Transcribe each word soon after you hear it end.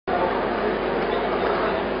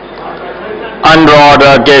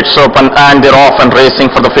Under gates open and they're off and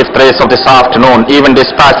racing for the fifth race of this afternoon, even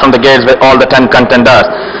dispatched from the gates with all the 10 contenders.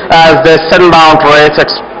 As they settle down to race,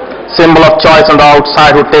 symbol of choice on the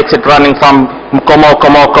outside who takes it running from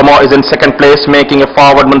Como is in second place, making a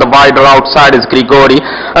forward when the wider outside is Grigori.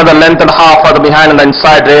 Another length and a half further behind, and the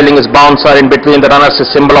inside railing is Bouncer. In between the runners is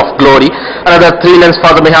Symbol of Glory. Another 3 lengths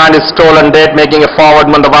further behind is Stolen Date, making a forward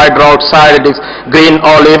when the wider outside it is Green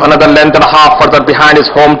Olive. Another length and a half further behind is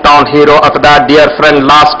Hometown Hero. After that, Dear Friend,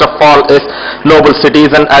 last of all is Noble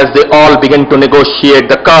Citizen, as they all begin to negotiate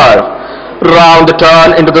the curve. Round the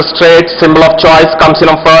turn into the straight, Symbol of Choice comes in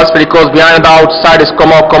on first, but it goes behind. The outside is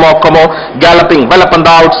Como, galloping well up on the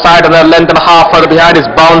outside, and a length and a half further behind is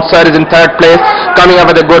Bouncer is in third place. Coming up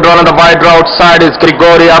with a good run on the wider outside is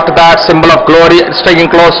Grigori. After that, Symbol of Glory, sticking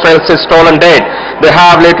close trails is Stolen Date. They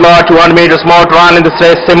have little over 200 meters more to run in this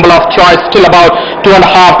race. Symbol of Choice still about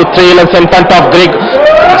 2.5 to 3 lengths in front of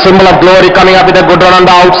Symbol of Glory, coming up with a good run on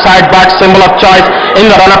the outside, but Symbol of Choice in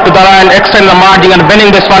the run up to the line, extend the margin and winning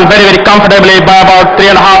this one very comfortably by about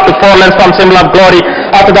 3.5 to 4 lengths from Symbol of Glory.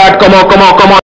 After that, Como